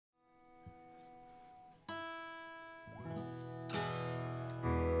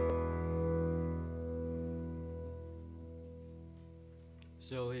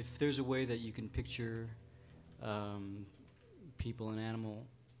So if there's a way that you can picture people in animal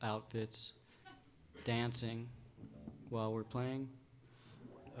outfits dancing while we're playing,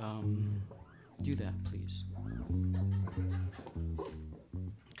 do that, please.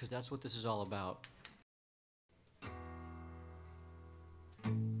 Because that's what this is all about.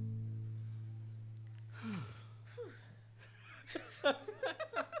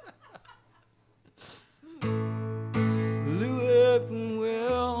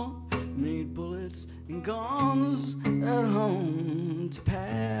 And guns at home to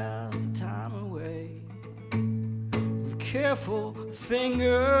pass the time away, with careful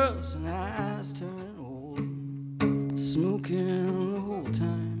fingers and eyes turning old, smoking the whole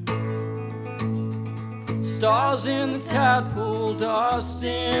time. Stars in the tadpole, dust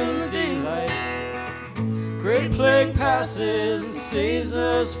in the daylight. Great plague passes and saves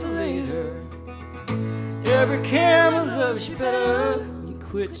us for later. Every camera loves you better.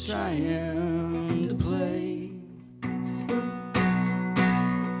 Quit trying to play.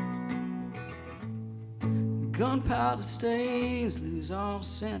 Gunpowder stains lose all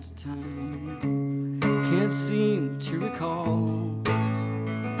sense of time. Can't seem to recall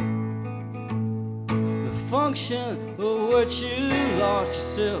the function of what you lost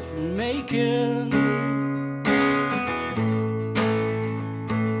yourself in making.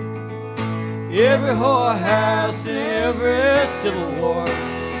 Every whorehouse and every civil war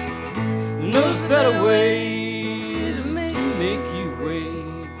knows better ways to make you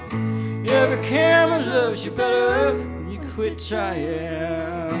wait. Every camera loves you better when you quit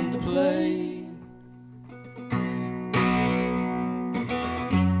trying to play.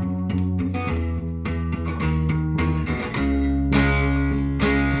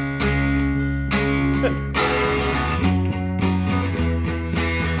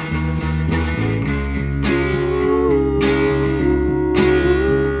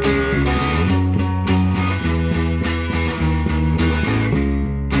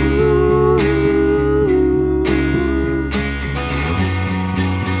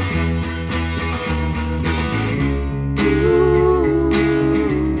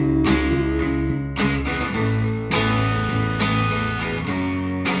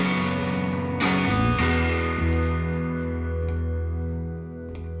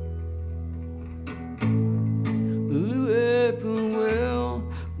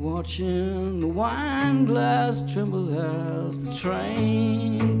 Watching the wine glass tremble as the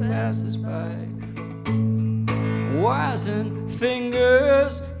train passes by. Wizened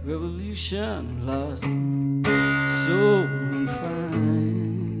fingers, revolution, lost soul and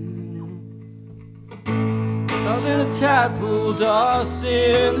fine. Stars in the tadpole, dust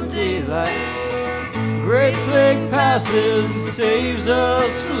in the daylight. Great plague passes and saves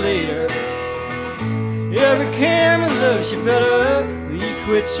us for later. Every camera loves you better when you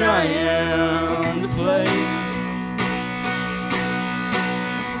quit trying to play.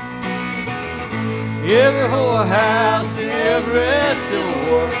 Every whorehouse and every civil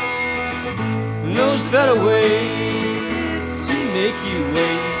war knows better ways to make you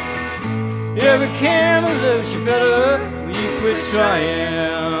wait. Every camera loves you better when you quit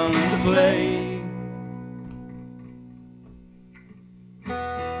trying to play.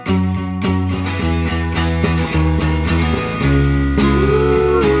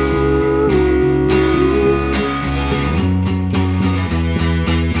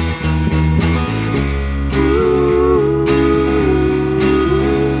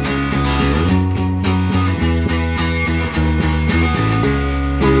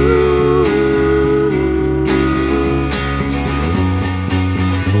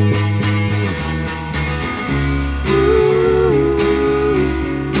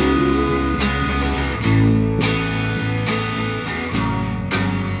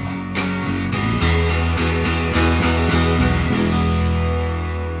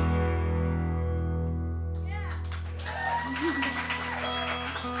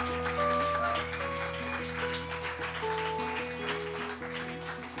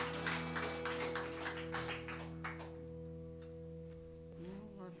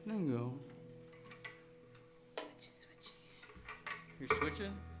 Bingo. Switchy. You're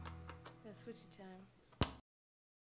switching? Yeah, switchy time.